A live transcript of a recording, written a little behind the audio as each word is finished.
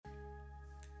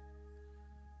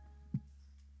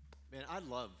Man, I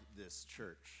love this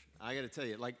church. I got to tell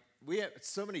you, like, we have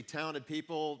so many talented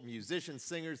people, musicians,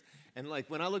 singers, and like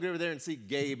when I look over there and see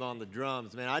Gabe on the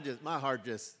drums, man, my heart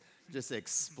just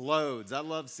explodes. I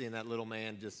love seeing that little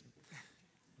man just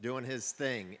doing his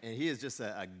thing, and he is just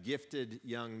a gifted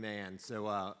young man.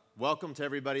 So welcome to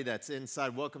everybody that's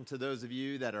inside. Welcome to those of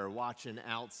you that are watching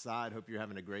outside. Hope you're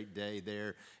having a great day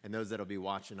there, and those that'll be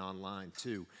watching online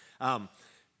too.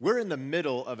 We're in the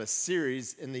middle of a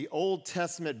series in the Old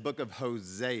Testament book of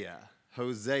Hosea,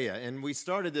 and we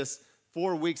started this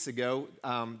 4 weeks ago.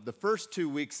 The first 2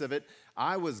 weeks of it,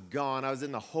 I was gone. I was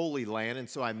in the Holy Land, and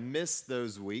so I missed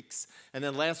those weeks. And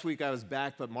then last week I was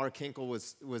back, but Mark Hinkle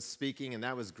was speaking, and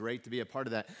that was great to be a part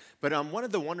of that. But one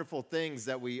of the wonderful things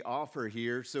that we offer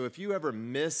here, so if you ever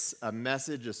miss a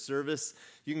message, a service,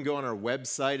 you can go on our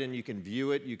website and you can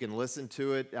view it. You can listen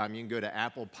to it. You can go to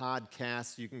Apple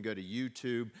Podcasts. You can go to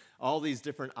YouTube. All these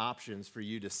different options for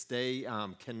you to stay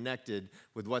connected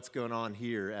with what's going on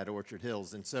here at Orchard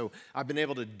Hills. And so I've been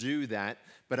able to do that,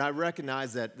 but I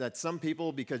recognize that some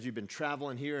people, because you've been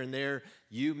traveling here and there,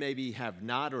 you maybe have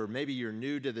not, or maybe you're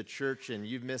new to the church and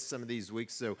you've missed some of these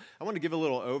weeks. So I want to give a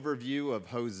little overview of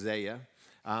Hosea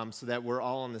so that we're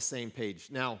all on the same page.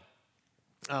 Now,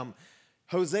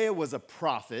 Hosea was a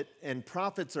prophet, and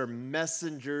prophets are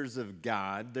messengers of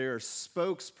God. They are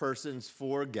spokespersons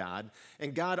for God,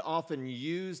 and God often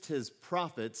used his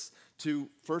prophets to,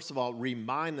 first of all,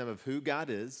 remind them of who God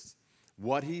is,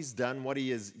 what he's done, what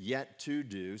he is yet to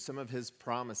do, some of his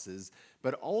promises.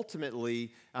 But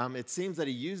ultimately, it seems that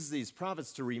he uses these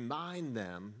prophets to remind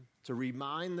them, to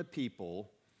remind the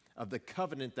people of the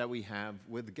covenant that we have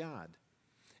with God.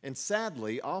 And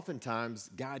sadly, oftentimes,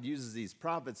 God uses these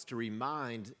prophets to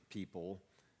remind people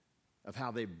of how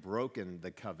they've broken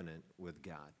the covenant with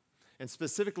God. And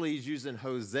specifically, he's using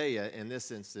Hosea in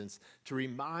this instance to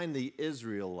remind the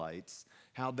Israelites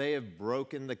how they have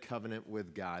broken the covenant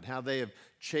with God, how they have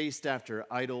chased after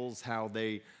idols, how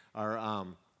they are,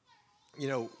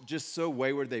 just so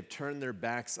wayward, they've turned their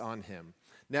backs on him.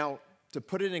 Now, to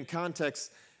put it in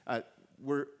context,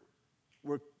 we're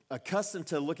accustomed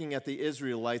to looking at the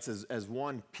Israelites as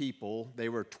one people. They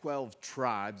were 12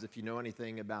 tribes, if you know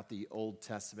anything about the Old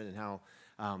Testament and how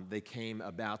they came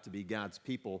about to be God's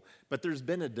people. But there's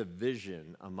been a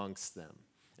division amongst them.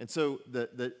 And so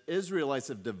the Israelites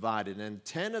have divided, and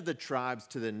 10 of the tribes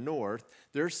to the north,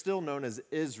 they're still known as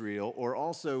Israel, or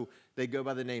also they go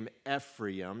by the name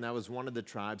Ephraim. That was one of the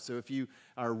tribes. So if you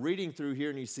are reading through here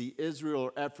and you see Israel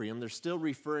or Ephraim, they're still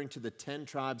referring to the 10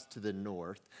 tribes to the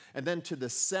north. And then to the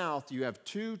south, you have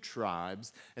 2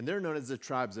 tribes, and they're known as the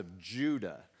tribes of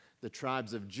Judah. The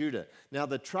tribes of Judah. Now,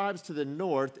 the tribes to the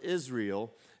north,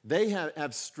 Israel, they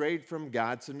have strayed from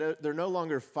God, so they're no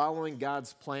longer following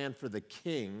God's plan for the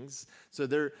kings. So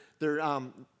they're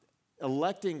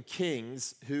electing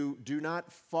kings who do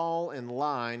not fall in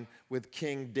line with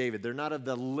King David. They're not of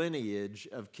the lineage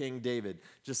of King David.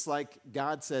 Just like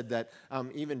God said that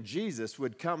even Jesus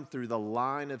would come through the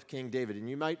line of King David. And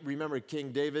you might remember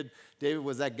King David. David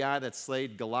was that guy that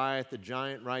slayed Goliath, the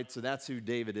giant, right? So that's who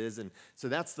David is. And so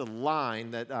that's the line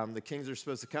that the kings are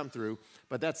supposed to come through.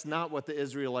 But that's not what the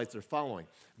Israelites are following.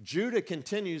 Judah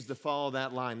continues to follow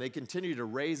that line. They continue to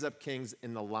raise up kings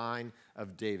in the line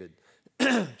of David.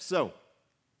 So,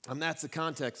 that's the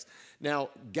context. Now,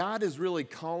 God is really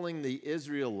calling the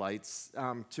Israelites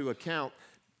to account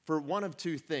for one of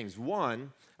 2 things.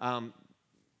 One,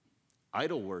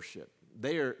 idol worship.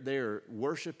 They are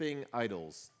worshiping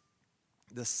idols.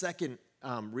 The second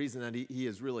reason that he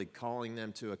is really calling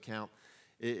them to account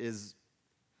is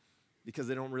because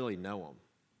they don't really know him.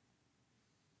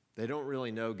 They don't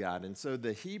really know God. And so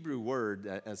the Hebrew word,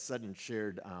 as Sutton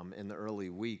shared in the early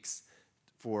weeks,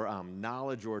 for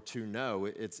knowledge or to know,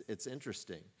 it's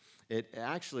interesting. It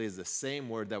actually is the same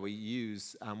word that we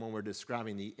use when we're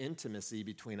describing the intimacy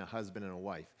between a husband and a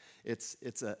wife. It's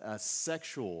a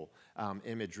sexual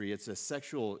imagery. It's a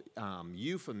sexual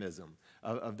euphemism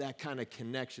of that kind of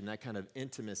connection, that kind of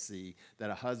intimacy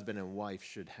that a husband and wife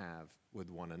should have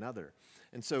with one another.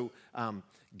 And so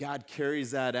God carries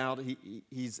that out.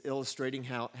 He's illustrating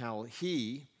how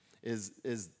he is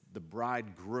the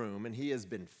bridegroom, and he has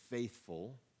been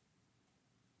faithful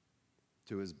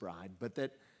to his bride, but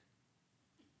that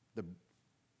the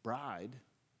bride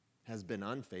has been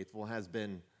unfaithful, has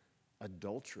been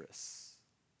adulterous.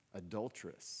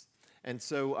 And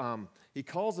so he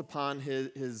calls upon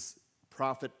his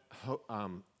prophet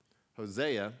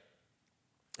Hosea,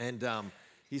 and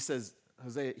he says,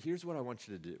 Hosea, here's what I want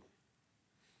you to do.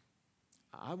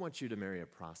 I want you to marry a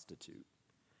prostitute.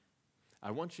 I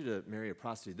want you to marry a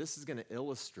prostitute. This is going to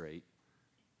illustrate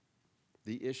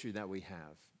the issue that we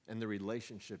have. and the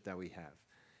relationship that we have.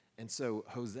 And so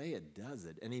Hosea does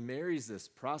it, and he marries this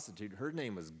prostitute. Her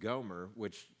name was Gomer,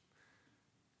 which,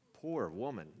 poor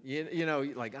woman. You know,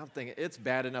 like I'm thinking, it's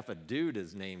bad enough a dude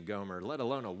is named Gomer, let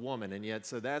alone a woman. And yet,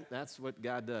 so that's what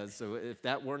God does. So if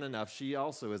that weren't enough, she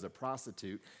also is a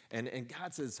prostitute. And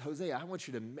God says, Hosea, I want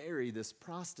you to marry this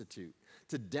prostitute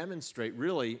to demonstrate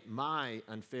really my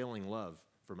unfailing love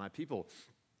for my people.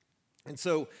 And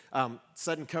so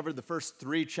Sutton covered the first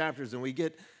 3 chapters, and we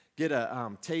get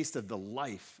a taste of the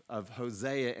life of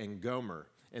Hosea and Gomer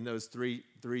in those three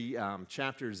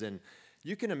chapters. And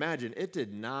you can imagine it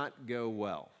did not go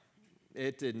well.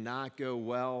 It did not go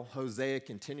well. Hosea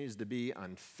continues to be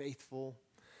unfaithful.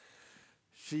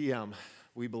 She,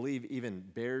 we believe, even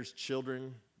bears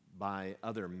children by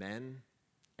other men,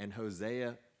 and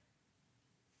Hosea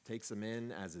takes them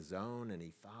in as his own, and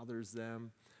he fathers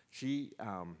them. She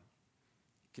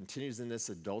continues in this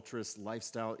adulterous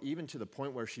lifestyle, even to the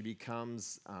point where she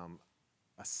becomes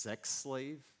a sex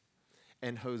slave.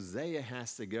 And Hosea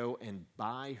has to go and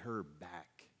buy her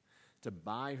back, to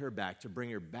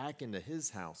bring her back into his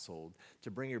household,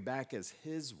 to bring her back as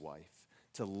his wife,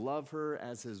 to love her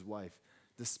as his wife,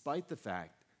 despite the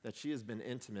fact that she has been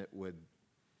intimate with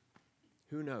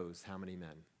who knows how many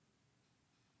men.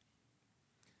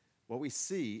 What we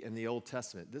see in the Old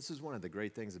Testament, this is one of the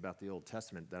great things about the Old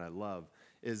Testament that I love,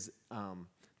 is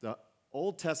the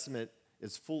Old Testament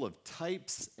is full of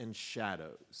types and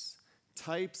shadows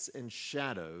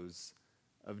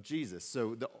of Jesus.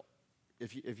 So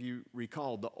if you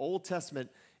recall, the Old Testament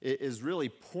is really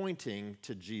pointing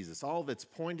to Jesus. All of it's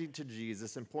pointing to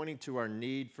Jesus and pointing to our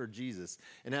need for Jesus.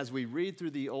 And as we read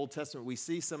through the Old Testament, we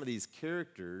see some of these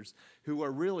characters who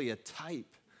are really a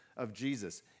type of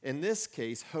Jesus. In this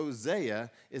case, Hosea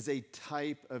is a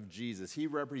type of Jesus. He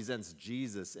represents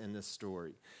Jesus in this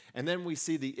story. And then we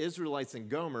see the Israelites and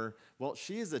Gomer. Well,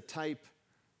 she is a type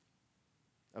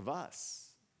of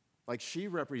us. Like, she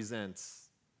represents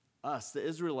us. The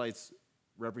Israelites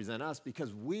represent us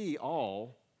because we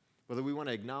all, whether we want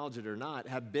to acknowledge it or not,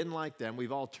 have been like them.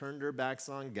 We've all turned our backs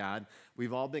on God.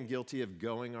 We've all been guilty of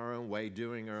going our own way,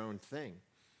 doing our own thing.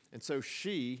 And so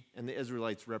she and the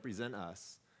Israelites represent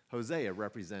us. Hosea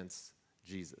represents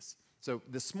Jesus. So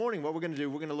this morning, what we're going to do,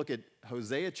 we're going to look at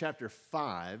Hosea chapter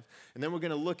 5, and then we're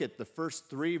going to look at the first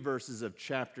 3 verses of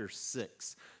chapter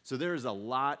 6. So there's a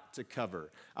lot to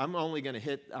cover. I'm only going to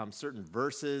hit certain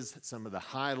verses, some of the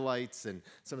highlights, and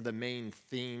some of the main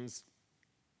themes.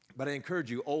 But I encourage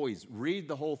you, always read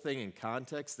the whole thing in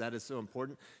context. That is so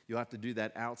important. You'll have to do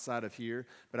that outside of here.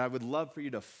 But I would love for you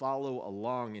to follow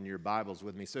along in your Bibles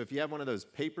with me. So if you have one of those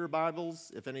paper Bibles,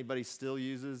 if anybody still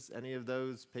uses any of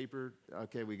those paper,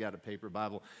 okay, we got a paper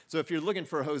Bible. So if you're looking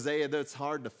for Hosea, that's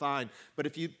hard to find. But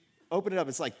if you open it up,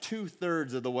 it's like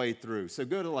 2/3 of the way through. So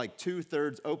go to like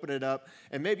 2/3, open it up,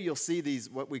 and maybe you'll see these,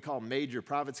 what we call major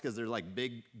prophets, because they're like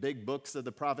big books of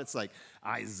the prophets, like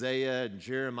Isaiah and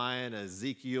Jeremiah and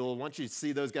Ezekiel. Once you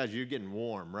see those guys, you're getting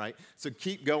warm, right? So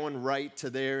keep going right to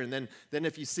there, and then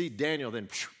if you see Daniel, then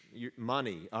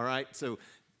money, all right? So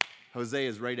Hosea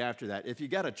is right after that. If you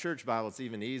got a church Bible, it's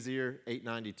even easier,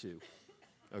 892,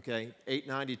 okay?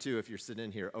 892 if you're sitting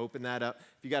in here. Open that up.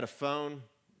 If you got a phone,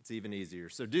 it's even easier.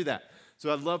 So do that.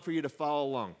 So I'd love for you to follow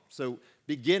along. So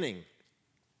beginning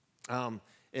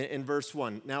in verse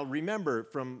 1. Now remember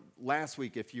from last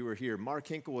week, if you were here, Mark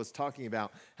Hinkle was talking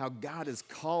about how God is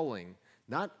calling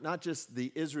not just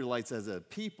the Israelites as a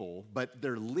people, but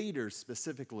their leaders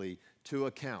specifically to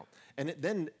account. And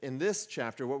then in this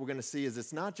chapter, what we're going to see is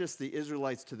it's not just the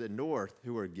Israelites to the north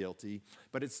who are guilty,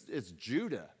 but it's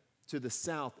Judah to the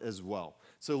south as well.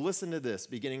 So listen to this,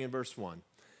 beginning in verse 1.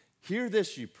 Hear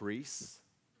this, you priests.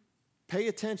 Pay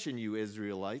attention, you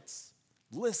Israelites.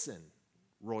 Listen,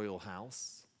 royal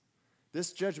house.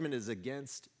 This judgment is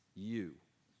against you.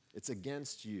 It's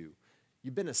against you.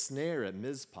 You've been a snare at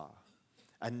Mizpah,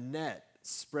 a net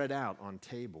spread out on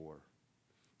Tabor.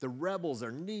 The rebels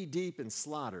are knee-deep in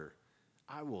slaughter.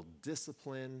 I will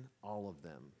discipline all of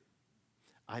them.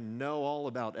 I know all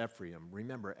about Ephraim.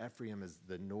 Remember, Ephraim is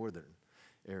the northern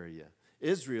area.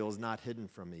 Israel is not hidden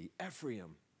from me.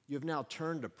 Ephraim, you have now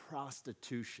turned to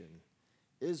prostitution.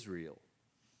 Israel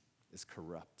is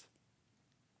corrupt.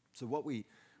 So what we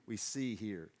see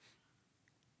here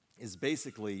is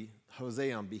basically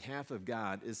Hosea, on behalf of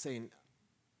God, is saying,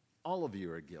 all of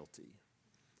you are guilty.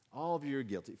 All of you are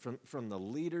guilty. From the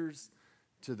leaders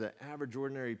to the average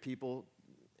ordinary people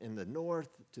in the north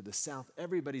to the south,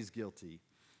 everybody's guilty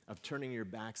of turning your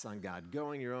backs on God,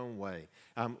 going your own way.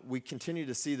 We continue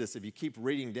to see this. If you keep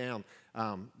reading down,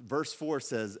 verse 4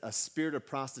 says, a spirit of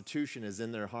prostitution is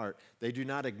in their heart. They do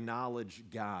not acknowledge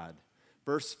God.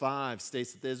 Verse 5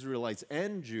 states that the Israelites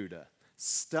and Judah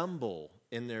stumble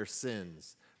in their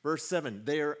sins. Verse 7,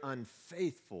 they are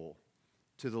unfaithful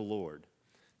to the Lord.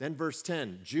 Then verse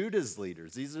 10, Judah's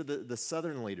leaders, these are the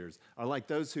southern leaders, are like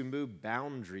those who move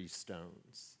boundary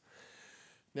stones.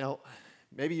 Now,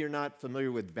 maybe you're not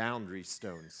familiar with boundary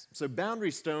stones. So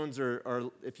boundary stones are,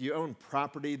 if you own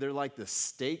property, they're like the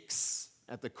stakes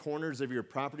at the corners of your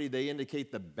property. They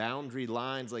indicate the boundary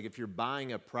lines. Like if you're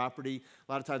buying a property,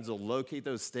 a lot of times they'll locate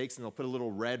those stakes and they'll put a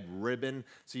little red ribbon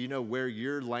so you know where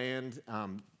your land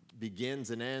begins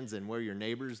and ends and where your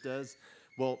neighbor's does.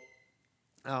 Well,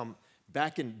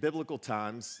 back in biblical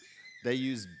times, they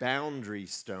used boundary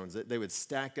stones. They would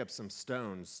stack up some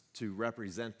stones to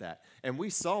represent that. And we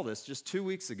saw this just 2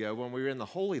 weeks ago when we were in the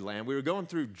Holy Land. We were going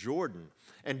through Jordan,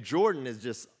 and Jordan is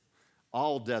just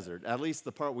all desert. At least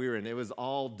the part we were in, it was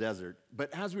all desert.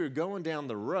 But as we were going down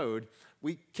the road,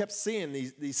 we kept seeing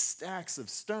these stacks of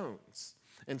stones.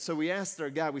 And so we asked our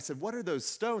guy, we said, what are those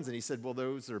stones? And he said, well,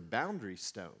 those are boundary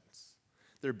stones.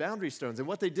 They're boundary stones. And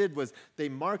what they did was they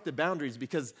marked the boundaries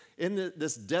because in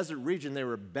this desert region, there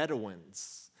were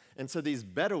Bedouins. And so these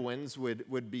Bedouins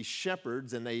would be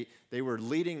shepherds, and they were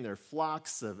leading their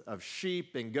flocks of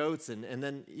sheep and goats and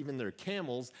then even their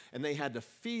camels, and they had to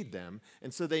feed them.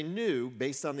 And so they knew,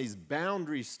 based on these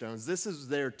boundary stones, this is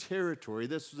their territory,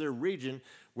 this was their region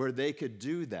where they could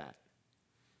do that.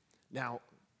 Now,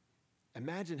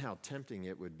 imagine how tempting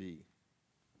it would be,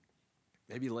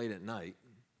 maybe late at night,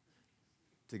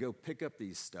 to go pick up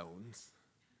these stones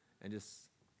and just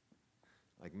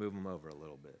like move them over a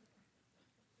little bit,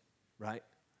 right?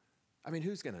 I mean,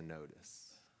 who's going to notice?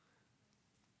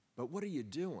 But what are you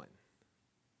doing?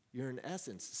 You're in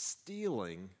essence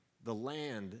stealing the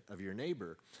land of your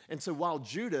neighbor. And so while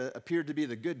Judah appeared to be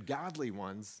the good, godly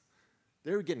ones,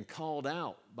 they were getting called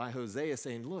out by Hosea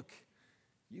saying, look,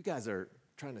 you guys are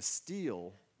trying to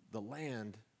steal the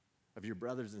land of your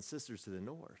brothers and sisters to the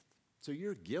north. So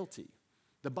you're guilty.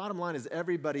 The bottom line is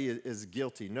everybody is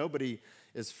guilty. Nobody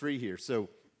is free here. So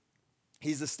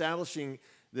he's establishing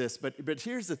this. But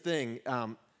here's the thing.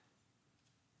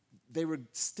 They were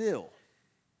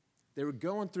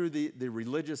going through the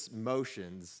religious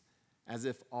motions as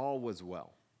if all was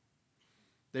well.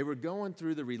 They were going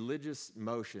through the religious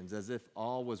motions as if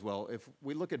all was well. If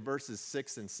we look at verses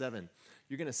 6 and 7,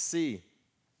 you're going to see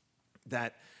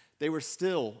that they were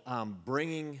still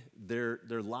bringing their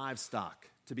livestock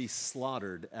to be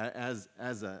slaughtered as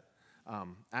an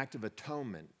act of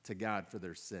atonement to God for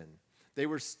their sin. They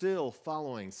were still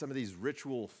following some of these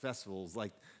ritual festivals,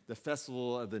 like the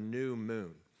festival of the new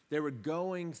moon. They were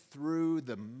going through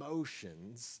the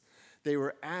motions. They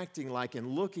were acting like and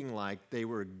looking like they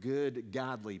were good,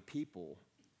 godly people,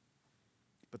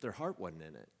 but their heart wasn't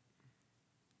in it.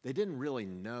 They didn't really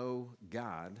know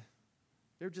God.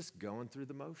 They're just going through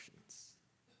the motions.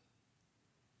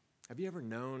 Have you ever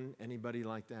known anybody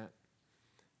like that?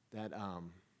 That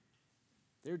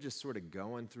they're just sort of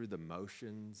going through the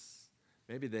motions.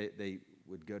 Maybe they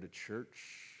would go to church.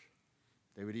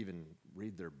 They would even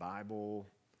read their Bible,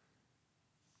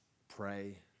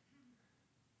 pray,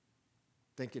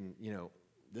 thinking,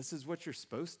 this is what you're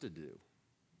supposed to do.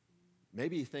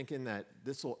 Maybe thinking that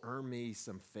this will earn me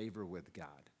some favor with God.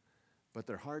 But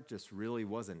their heart just really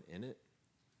wasn't in it.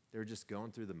 They were just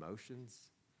going through the motions.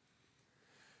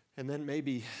 And then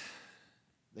maybe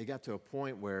they got to a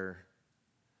point where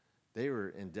they were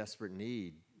in desperate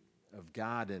need of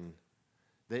God, and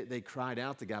they cried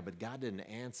out to God, but God didn't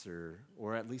answer,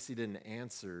 or at least he didn't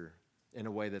answer in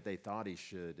a way that they thought he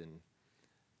should. And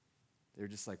they're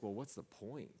just like, well, what's the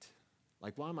point?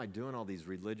 Like, why am I doing all these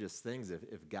religious things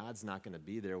if God's not going to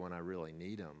be there when I really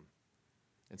need him?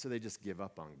 And so they just give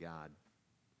up on God,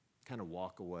 kind of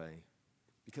walk away,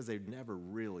 because they never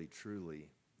really, truly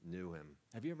knew him.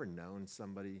 Have you ever known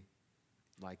somebody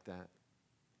like that?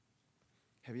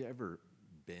 Have you ever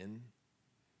been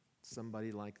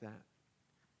somebody like that?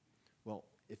 Well,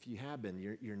 if you have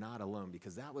been, you're not alone,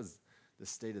 because that was the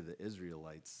state of the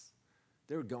Israelites.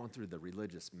 They were going through the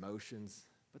religious motions,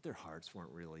 but their hearts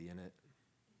weren't really in it.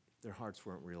 Their hearts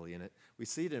weren't really in it. We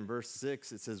see it in verse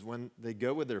 6. It says, when they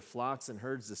go with their flocks and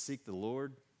herds to seek the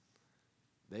Lord,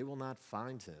 they will not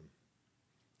find him.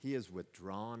 He has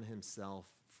withdrawn himself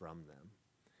from them.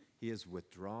 He has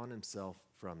withdrawn himself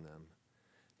from them.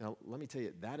 Now, let me tell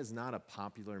you, that is not a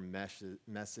popular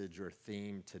message or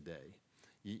theme today.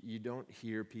 You don't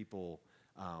hear people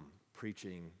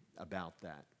preaching about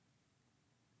that.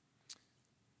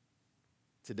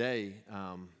 Today,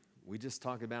 we just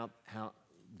talk about how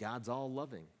God's all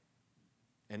loving,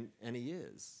 and he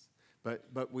is.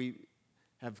 But we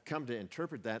have come to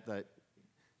interpret that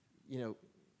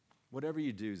whatever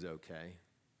you do is okay.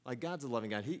 Like God's a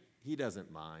loving God. He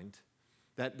doesn't mind.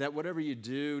 That whatever you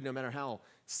do, no matter how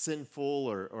sinful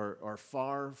or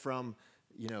far from,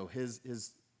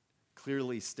 his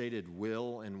clearly stated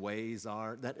will and ways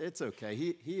are, that it's okay.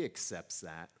 He accepts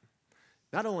that.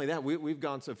 Not only that, we've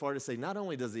gone so far to say not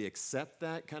only does he accept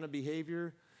that kind of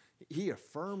behavior, he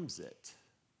affirms it.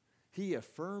 He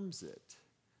affirms it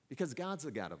because God's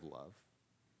a God of love.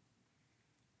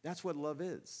 That's what love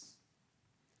is.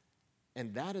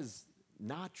 And that is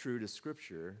not true to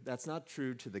Scripture. That's not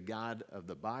true to the God of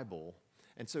the Bible.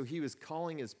 And so he was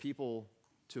calling his people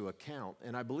to account,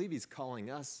 and I believe he's calling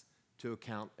us to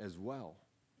account as well.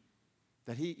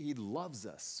 That he loves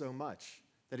us so much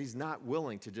that he's not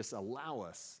willing to just allow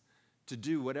us to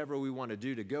do whatever we want to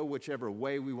do, to go whichever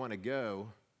way we want to go.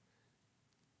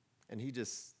 And he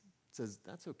just says,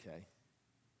 that's okay.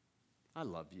 I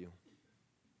love you.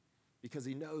 Because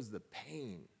he knows the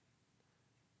pain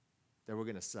that we're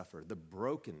going to suffer, the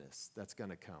brokenness that's going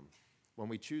to come when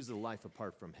we choose a life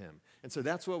apart from him. And so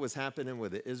that's what was happening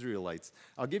with the Israelites.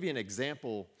 I'll give you an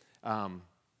example, a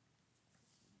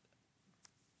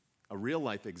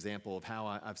real-life example of how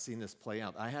I've seen this play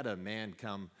out. I had a man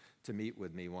come to meet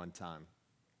with me one time,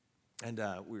 and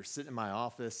we were sitting in my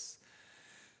office.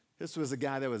 This was a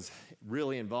guy that was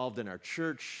really involved in our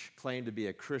church, claimed to be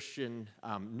a Christian,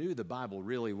 knew the Bible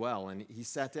really well, and he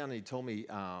sat down and he told me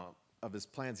of his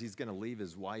plans. He's going to leave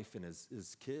his wife and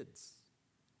his kids.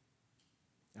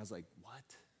 I was like, what?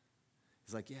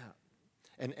 He's like, yeah.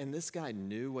 And this guy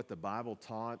knew what the Bible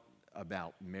taught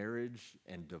about marriage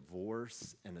and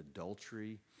divorce and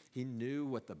adultery. He knew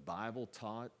what the Bible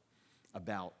taught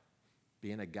about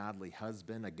being a godly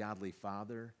husband, a godly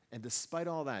father. And despite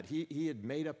all that, he had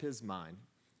made up his mind.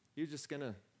 He was just going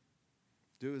to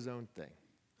do his own thing.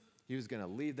 He was going to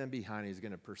leave them behind. He was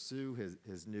going to pursue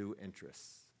his new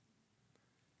interests.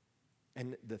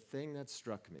 And the thing that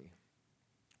struck me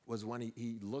was when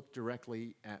he looked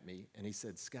directly at me and he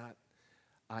said, Scott,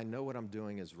 I know what I'm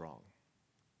doing is wrong,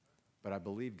 but I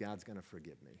believe God's going to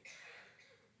forgive me.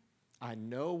 I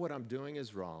know what I'm doing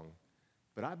is wrong,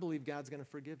 but I believe God's going to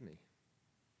forgive me.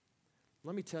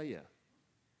 Let me tell you,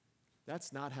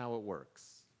 that's not how it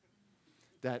works.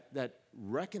 That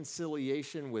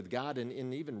reconciliation with God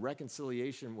and even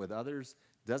reconciliation with others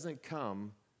doesn't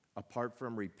come apart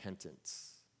from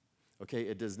repentance. Okay,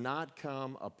 it does not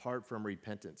come apart from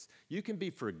repentance. You can be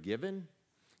forgiven.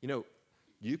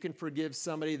 You can forgive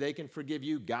somebody, they can forgive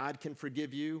you, God can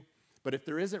forgive you. But if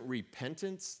there isn't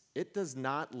repentance, it does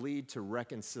not lead to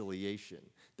reconciliation.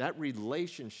 That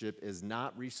relationship is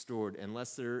not restored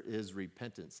unless there is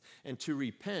repentance. And to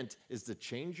repent is to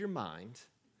change your mind,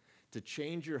 to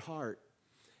change your heart,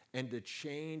 and to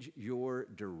change your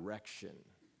direction.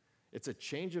 It's a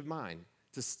change of mind,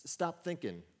 to stop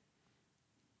thinking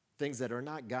things that are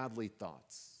not godly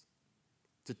thoughts,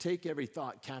 to take every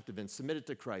thought captive and submit it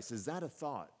to Christ. Is that a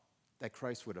thought that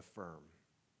Christ would affirm?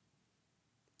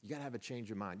 You got to have a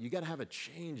change of mind. You got to have a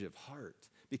change of heart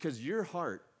because your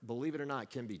heart, believe it or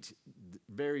not, can be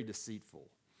very deceitful.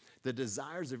 The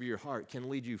desires of your heart can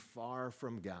lead you far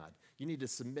from God. You need to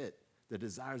submit the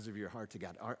desires of your heart to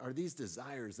God. Are these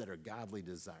desires that are godly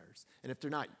desires? And if they're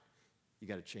not, you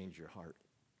got to change your heart.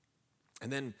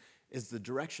 And then is the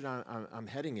direction I'm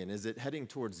heading in, is it heading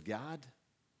towards God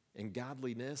and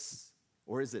godliness,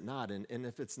 or is it not? And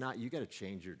if it's not, you got to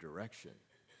change your direction.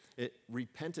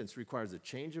 Repentance requires a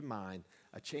change of mind,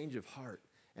 a change of heart,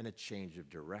 and a change of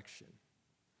direction.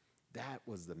 That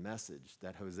was the message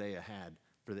that Hosea had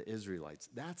for the Israelites.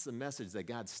 That's the message that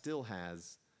God still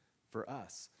has for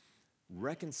us.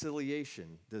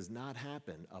 Reconciliation does not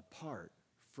happen apart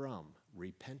from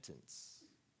repentance.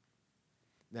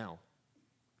 Now,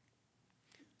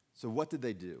 so what did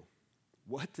they do?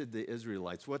 What did the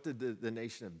Israelites, what did the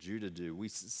nation of Judah do? We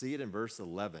see it in verse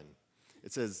 11.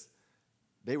 It says,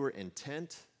 they were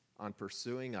intent on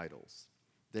pursuing idols.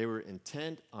 They were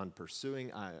intent on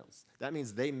pursuing idols. That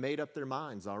means they made up their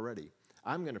minds already.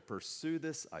 I'm going to pursue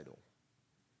this idol.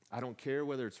 I don't care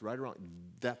whether it's right or wrong.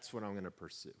 That's what I'm going to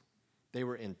pursue. They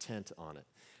were intent on it.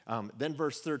 Then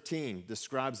verse 13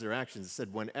 describes their actions. It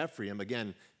said, when Ephraim,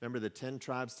 again, remember the 10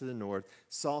 tribes to the north,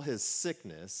 saw his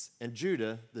sickness, and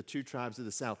Judah, the 2 tribes of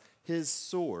the south, his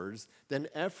sores, then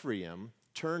Ephraim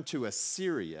turned to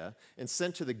Assyria and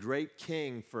sent to the great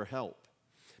king for help.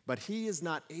 But he is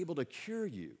not able to cure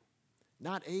you,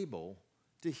 not able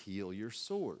to heal your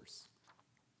sores.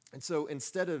 And so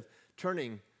instead of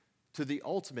turning to the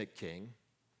ultimate king,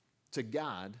 to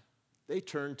God, they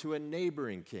turned to a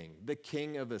neighboring king, the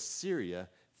king of Assyria,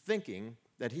 thinking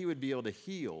that he would be able to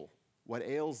heal what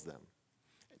ails them.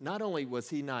 Not only was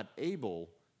he not able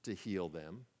to heal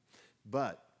them,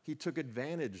 but he took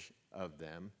advantage of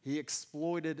them. He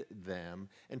exploited them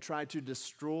and tried to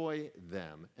destroy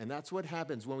them. And that's what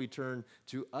happens when we turn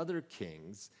to other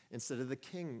kings instead of the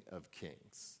King of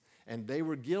Kings. And they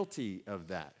were guilty of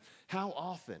that. How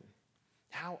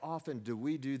often do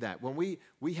we do that? When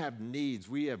we have needs,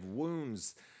 we have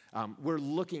wounds, we're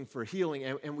looking for healing,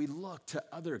 and we look to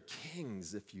other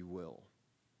kings, if you will,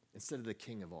 instead of the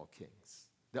King of all kings,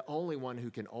 the only one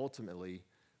who can ultimately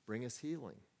bring us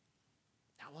healing.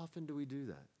 How often do we do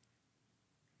that?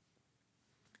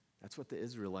 That's what the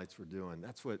Israelites were doing.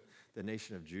 That's what the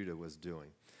nation of Judah was doing.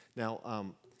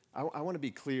 Now, I want to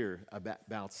be clear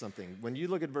about something. When you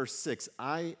look at verse 6,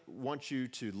 I want you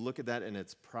to look at that in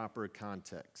its proper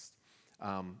context.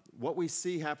 What we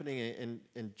see happening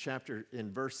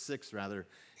in verse 6,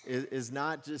 is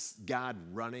not just God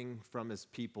running from his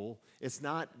people. It's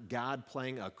not God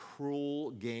playing a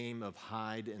cruel game of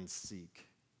hide and seek.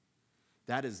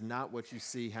 That is not what you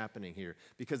see happening here.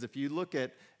 Because if you look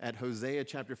at Hosea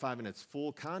chapter 5 in its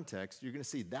full context, you're going to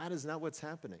see that is not what's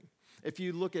happening. If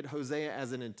you look at Hosea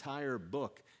as an entire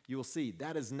book, you will see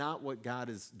that is not what God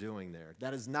is doing there.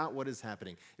 That is not what is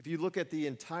happening. If you look at the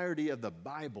entirety of the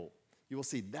Bible, you will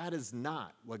see that is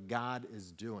not what God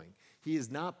is doing. He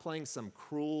is not playing some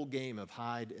cruel game of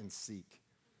hide and seek.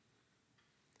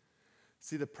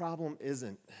 See, the problem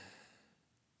isn't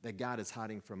that God is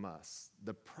hiding from us.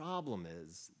 The problem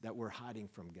is that we're hiding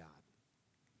from God.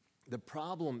 The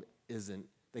problem isn't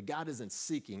that God isn't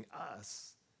seeking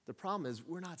us. The problem is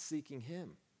we're not seeking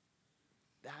him.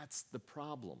 That's the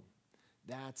problem.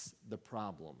 That's the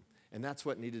problem. And that's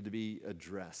what needed to be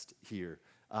addressed here.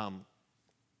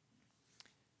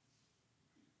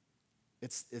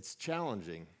 It's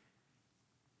challenging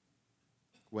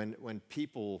when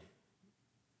people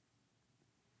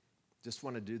just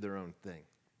want to do their own thing.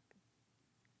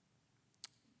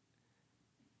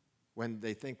 When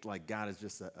they think like God has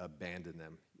just abandoned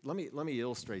them. Let me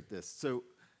illustrate this. So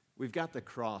we've got the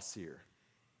cross here.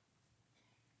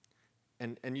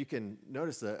 And you can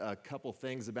notice a couple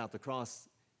things about the cross.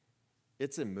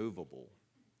 It's immovable.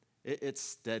 It's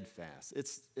steadfast.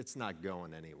 It's not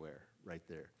going anywhere right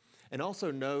there. And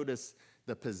also notice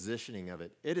the positioning of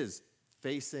it. It is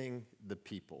facing the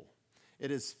people. It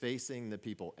is facing the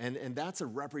people. And that's a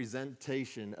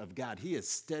representation of God. He is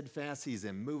steadfast, he's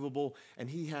immovable, and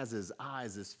he has his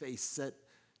eyes, his face set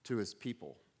to his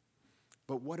people.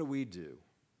 But what do?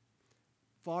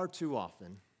 Far too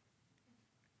often,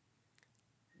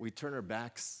 we turn our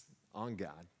backs on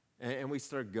God and we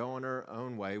start going our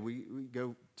own way. We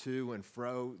go to and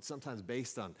fro, sometimes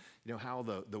based on how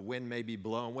the wind may be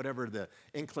blowing, whatever the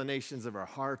inclinations of our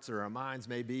hearts or our minds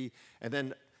may be. And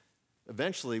then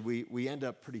eventually, we end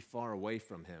up pretty far away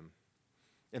from him.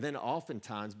 And then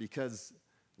oftentimes, because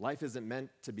life isn't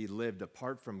meant to be lived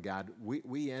apart from God,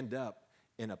 we end up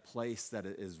in a place that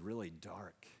is really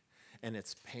dark, and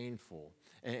it's painful,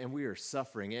 and we are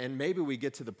suffering. And maybe we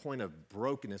get to the point of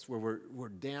brokenness where we're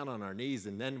down on our knees,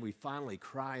 and then we finally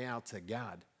cry out to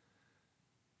God.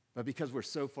 But because we're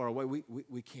so far away,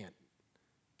 we can't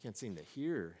seem to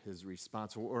hear his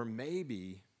response. Or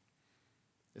maybe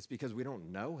it's because we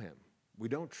don't know him. We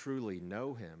don't truly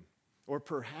know him. Or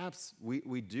perhaps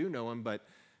we do know him, but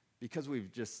because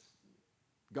we've just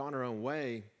gone our own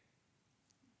way,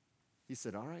 he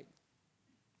said, all right,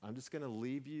 I'm just going to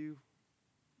leave you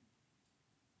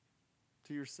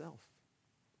to yourself.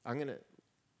 I'm going to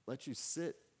let you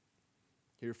sit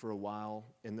here for a while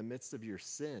in the midst of your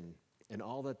sin and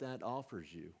all that offers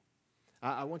you.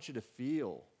 I want you to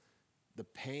feel the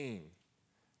pain,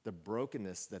 the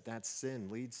brokenness that sin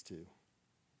leads to.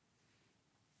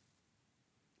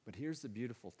 But here's the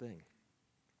beautiful thing.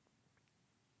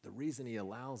 The reason he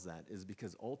allows that is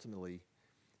because ultimately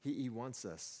he wants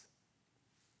us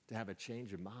to have a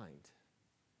change of mind,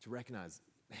 to recognize,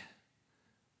 man,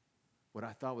 what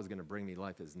I thought was going to bring me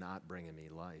life is not bringing me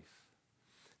life,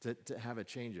 to have a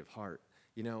change of heart.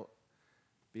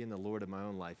 Being the Lord of my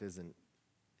own life isn't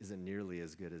nearly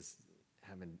as good as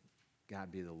having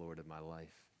God be the Lord of my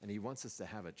life. And he wants us to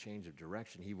have a change of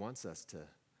direction. He wants us to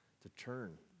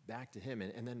turn back to him.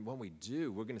 And then when we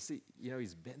do, we're going to see,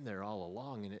 he's been there all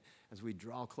along. And as we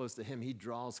draw close to him, he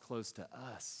draws close to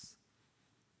us.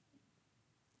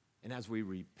 And as we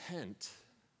repent,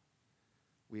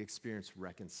 we experience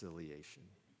reconciliation.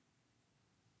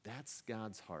 That's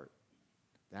God's heart.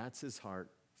 That's his heart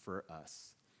for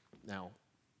us. Now,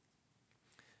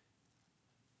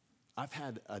 I've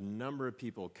had a number of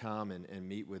people come and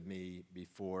meet with me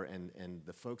before, and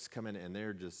the folks come in and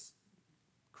they're just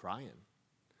crying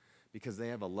because they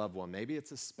have a loved one. Maybe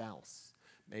it's a spouse.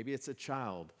 Maybe it's a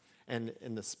child.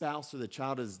 and the spouse or the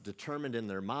child is determined in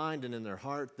their mind and in their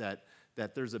heart that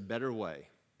there's a better way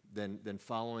than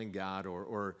following God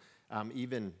or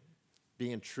even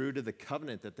being true to the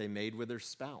covenant that they made with their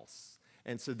spouse.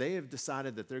 And so they have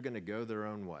decided that they're going to go their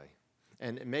own way.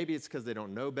 And maybe it's because they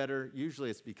don't know better. Usually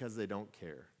it's because they don't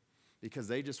care, because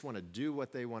they just want to do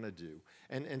what they want to do.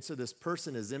 And so this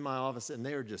person is in my office, and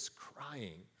they are just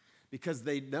crying because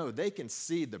they know, they can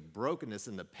see the brokenness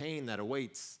and the pain that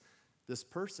awaits this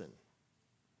person.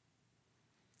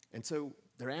 And so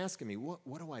they're asking me,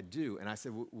 what do I do? And I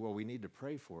said, well, we need to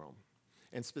pray for them.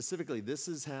 And specifically, this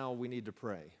is how we need to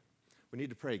pray. We need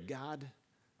to pray, God,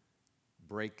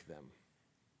 break them.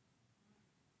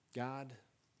 God,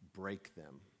 break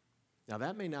them. Now,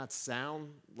 that may not sound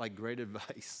like great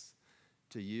advice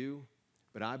to you,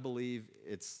 but I believe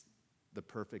it's the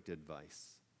perfect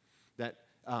advice. That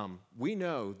we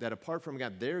know that apart from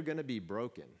God, they're going to be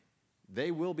broken.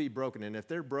 They will be broken. And if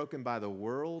they're broken by the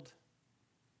world,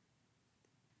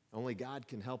 only God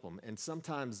can help them. And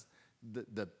sometimes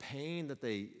the pain that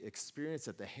they experience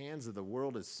at the hands of the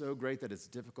world is so great that it's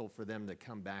difficult for them to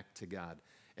come back to God.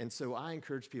 And so I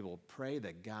encourage people, pray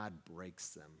that God breaks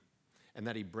them and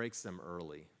that he breaks them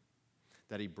early,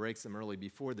 that he breaks them early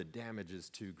before the damage is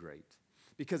too great.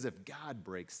 Because if God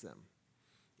breaks them,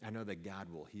 I know that God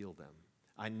will heal them.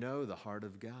 I know the heart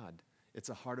of God. It's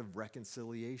a heart of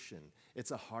reconciliation.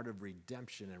 It's a heart of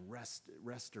redemption and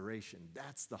restoration.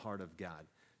 That's the heart of God.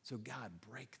 So God,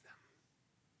 break them.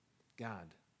 God,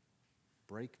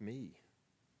 break me.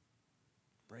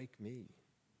 Break me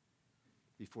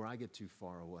before I get too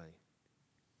far away.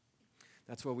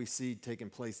 That's what we see taking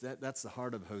place. That's the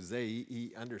heart of Hosea.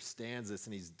 He understands this,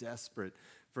 and he's desperate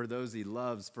for those he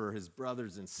loves, for his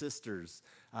brothers and sisters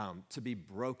to be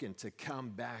broken, to come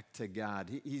back to God.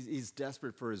 He's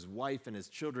desperate for his wife and his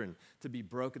children to be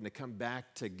broken, to come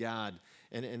back to God.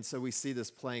 And so we see this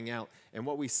playing out. And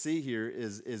what we see here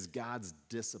is God's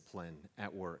discipline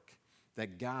at work,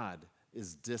 that God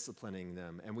is disciplining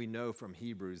them. And we know from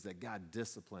Hebrews that God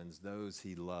disciplines those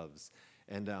he loves.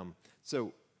 And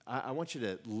so I want you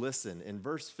to listen. In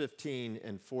verse 15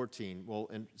 and 14, well,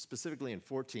 and specifically in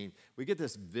 14, we get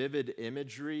this vivid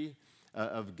imagery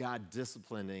of God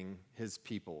disciplining his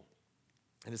people.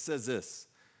 And it says this,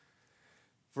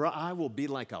 "For I will be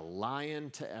like a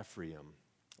lion to Ephraim,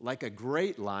 like a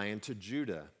great lion to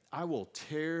Judah. I will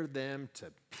tear them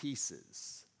to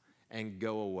pieces and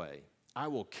go away. I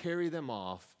will carry them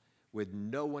off with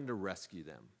no one to rescue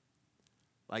them."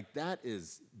 Like, that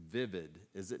is vivid,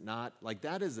 is it not? Like,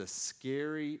 that is a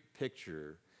scary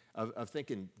picture of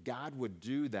thinking God would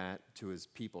do that to his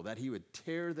people, that he would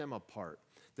tear them apart,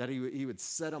 that he would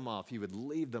set them off, he would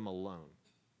leave them alone.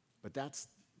 But that's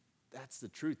the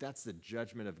truth. That's the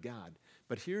judgment of God.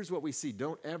 But here's what we see.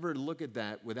 Don't ever look at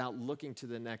that without looking to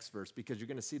the next verse, because you're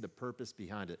going to see the purpose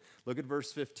behind it. Look at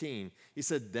verse 15. He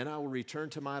said, "Then I will return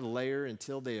to my lair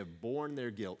until they have borne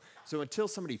their guilt." So until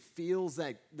somebody feels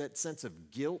that sense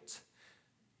of guilt,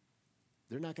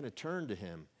 they're not going to turn to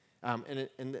him.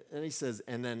 And he says,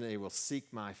 "And then they will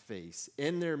seek my face.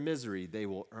 In their misery, they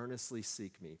will earnestly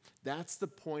seek me." That's the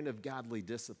point of godly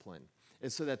discipline,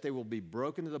 is so that they will be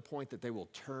broken to the point that they will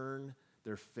turn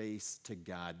their face to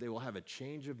God. They will have a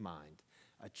change of mind,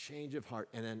 a change of heart,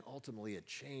 and then ultimately a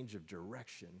change of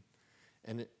direction.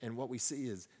 And what we see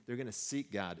is they're going to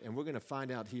seek God. And we're going to find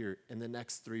out here in the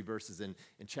next 3 verses in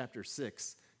chapter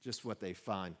 6 just what they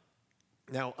find.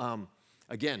 Now,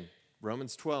 again,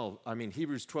 Hebrews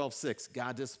 12:6,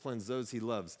 God disciplines those he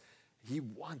loves. He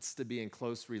wants to be in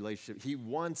close relationship. He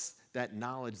wants that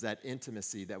knowledge, that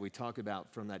intimacy that we talk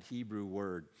about from that Hebrew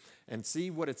word. And see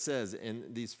what it says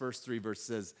in these first 3 verses. It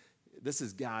says, this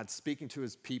is God speaking to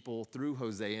his people through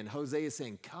Hosea. And Hosea is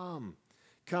saying, come,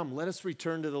 let us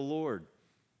return to the Lord.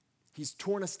 He's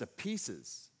torn us to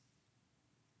pieces,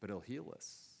 but he'll heal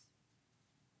us.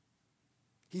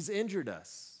 He's injured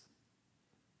us,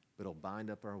 but he'll bind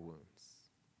up our wounds.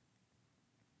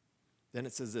 Then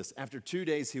it says this, "After 2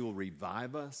 days he will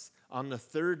revive us. On the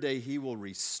 3rd day he will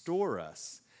restore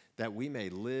us, that we may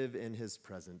live in his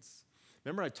presence."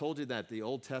 Remember I told you that the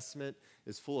Old Testament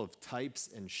is full of types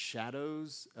and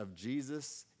shadows of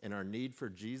Jesus and our need for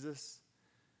Jesus?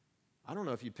 I don't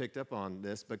know if you picked up on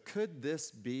this, but could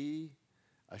this be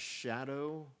a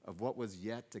shadow of what was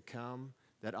yet to come,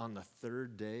 that on the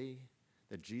 3rd day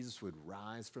that Jesus would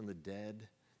rise from the dead,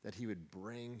 that he would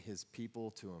bring his people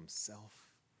to himself?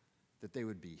 That they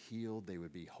would be healed, they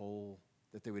would be whole,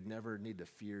 that they would never need to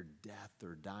fear death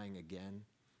or dying again?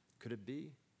 Could it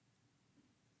be?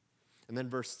 And then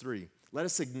verse 3, let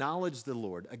us acknowledge the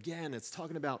Lord. Again, it's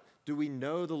talking about, do we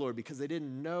know the Lord? Because they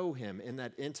didn't know him in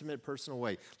that intimate, personal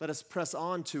way. Let us press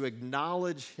on to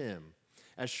acknowledge him.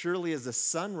 As surely as the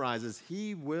sun rises,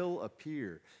 he will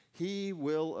appear. He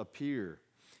will appear.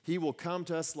 He will come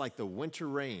to us like the winter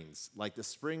rains, like the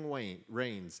spring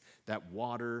rains that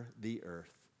water the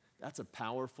earth. That's a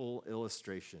powerful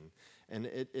illustration. And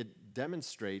it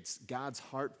demonstrates God's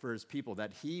heart for his people,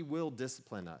 that he will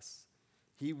discipline us.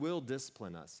 He will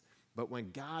discipline us. But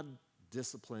when God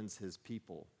disciplines his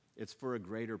people, it's for a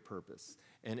greater purpose.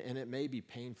 And it may be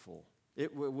painful.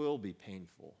 It will be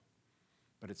painful.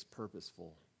 But it's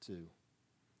purposeful too.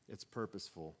 It's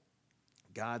purposeful.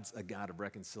 God's a God of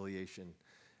reconciliation.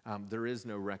 There is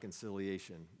no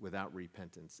reconciliation without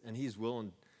repentance. And he's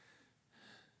willing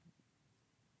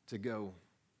to go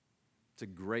to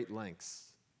great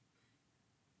lengths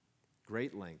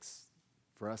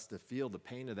for us to feel the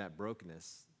pain of that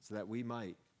brokenness so that we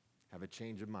might have a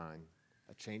change of mind,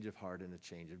 a change of heart, and a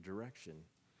change of direction.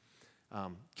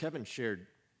 Kevin shared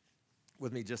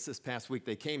with me just this past week.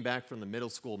 They came back from the middle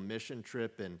school mission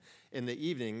trip, and in the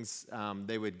evenings,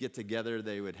 they would get together,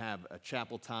 they would have a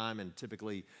chapel time, and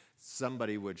typically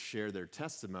somebody would share their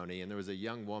testimony. And there was a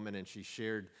young woman, and she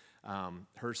shared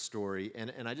her story,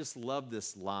 and I just love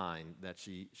this line that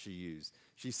she used.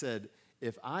 She said,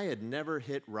 if I had never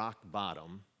hit rock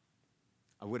bottom,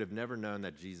 I would have never known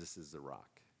that Jesus is the rock.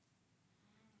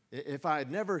 If I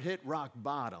had never hit rock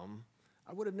bottom,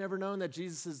 I would have never known that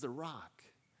Jesus is the rock.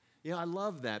 You know, I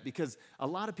love that because a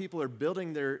lot of people are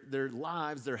building their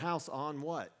lives, their house on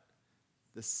what?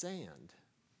 The sand.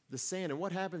 The sand. And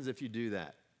what happens if you do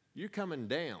that? You're coming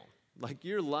down. Like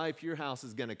your life, your house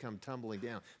is going to come tumbling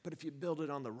down. But if you build it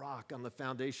on the rock, on the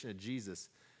foundation of Jesus,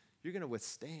 you're going to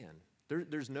withstand.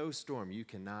 There's no storm you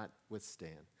cannot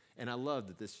withstand. And I love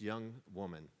that this young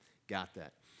woman got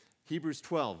that. Hebrews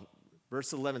 12,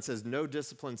 verse 11 says, no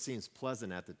discipline seems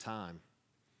pleasant at the time,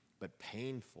 but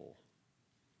painful.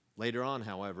 Later on,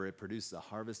 however, it produces a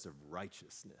harvest of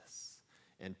righteousness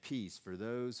and peace for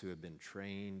those who have been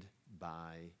trained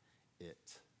by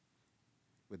it.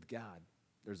 With God,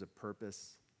 there's a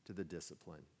purpose to the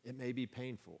discipline. It may be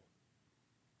painful,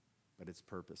 but it's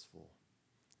purposeful.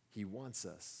 He wants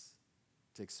us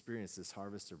to experience this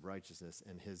harvest of righteousness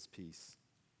and his peace.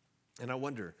 And I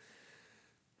wonder,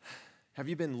 have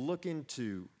you been looking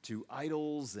to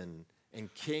idols and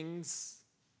kings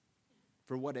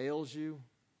for what ails you?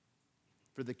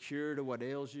 For the cure to what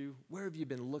ails you? Where have you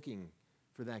been looking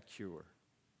for that cure?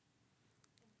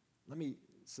 Let me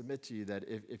submit to you that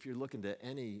if you're looking to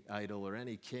any idol or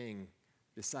any king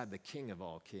beside the King of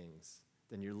all kings,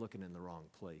 then you're looking in the wrong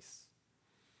place.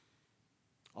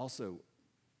 Also,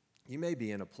 you may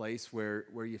be in a place where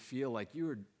you feel like you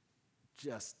are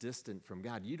just distant from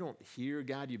God. You don't hear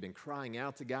God. You've been crying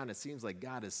out to God, and it seems like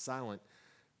God is silent.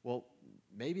 Well,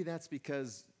 maybe that's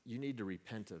because you need to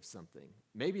repent of something.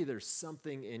 Maybe there's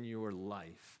something in your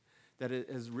life that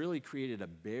has really created a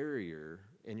barrier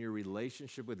in your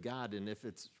relationship with God. And if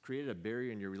it's created a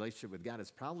barrier in your relationship with God,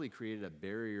 it's probably created a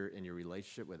barrier in your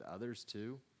relationship with others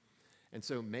too. And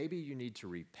so maybe you need to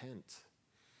repent.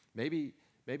 Maybe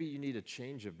you need a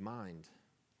change of mind,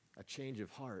 a change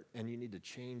of heart, and you need to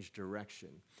change direction.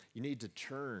 You need to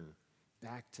turn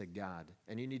back to God,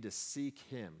 and you need to seek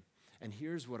him. And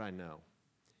here's what I know.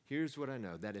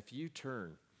 That if you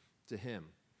turn to him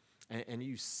and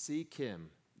you seek him,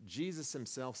 Jesus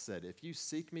himself said, if you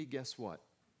seek me, guess what?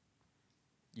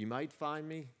 You might find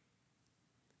me.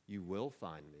 You will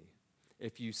find me.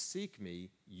 If you seek me,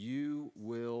 you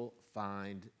will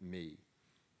find me.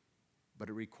 But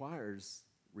it requires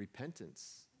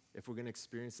repentance if we're going to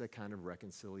experience that kind of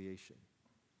reconciliation.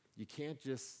 You can't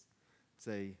just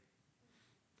say,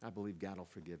 I believe God will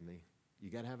forgive me. You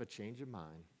got to have a change of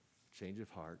mind, change of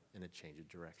heart, and a change of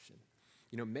direction.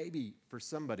 You know, maybe for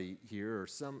somebody here or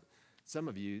some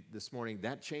of you this morning,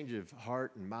 that change of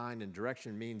heart and mind and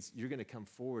direction means you're going to come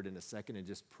forward in a second and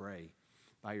just pray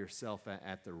by yourself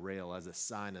at the rail as a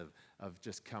sign of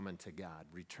just coming to God,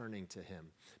 returning to him.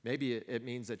 Maybe it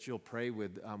means that you'll pray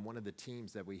with one of the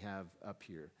teams that we have up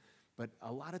here. But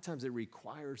a lot of times it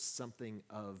requires something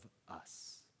of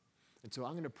us. And so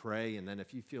I'm going to pray, and then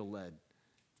if you feel led,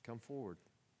 come forward.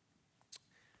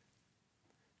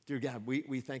 Dear God,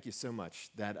 we thank you so much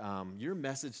that your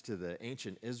message to the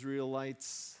ancient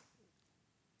Israelites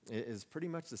is pretty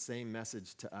much the same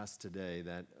message to us today,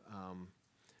 that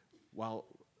while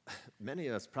many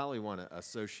of us probably want to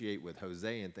associate with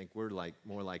Hosea and think we're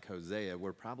more like Hosea,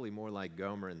 we're probably more like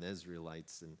Gomer and the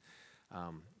Israelites.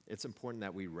 And it's important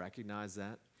that we recognize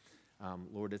that.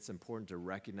 Lord, it's important to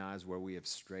recognize where we have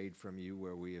strayed from you,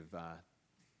 where we have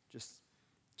just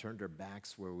turned our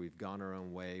backs, where we've gone our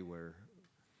own way, where,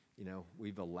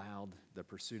 we've allowed the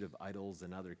pursuit of idols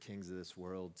and other kings of this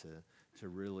world to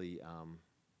really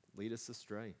lead us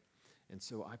astray. And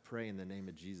so I pray in the name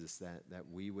of Jesus that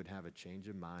we would have a change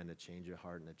of mind, a change of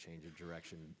heart, and a change of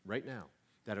direction right now,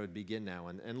 that it would begin now.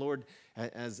 And Lord,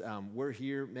 as we're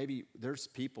here, maybe there's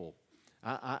people,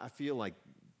 I feel like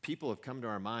people have come to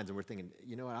our minds and we're thinking,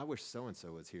 you know what, I wish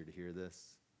so-and-so was here to hear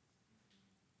this.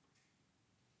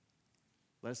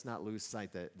 Let's not lose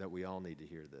sight that we all need to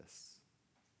hear this,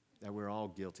 that we're all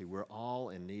guilty. We're all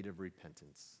in need of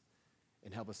repentance.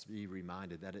 And help us be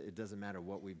reminded that it doesn't matter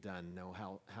what we've done, know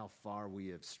how far we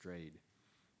have strayed,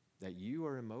 that you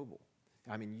are immobile.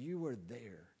 I mean, you are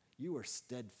there. You are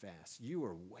steadfast. You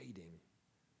are waiting.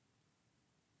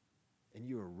 And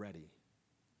you are ready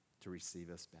to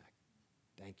receive us back.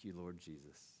 Thank you, Lord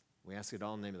Jesus. We ask it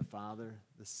all in the name of the Father,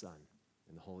 the Son,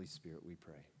 and the Holy Spirit, we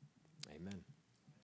pray. Amen.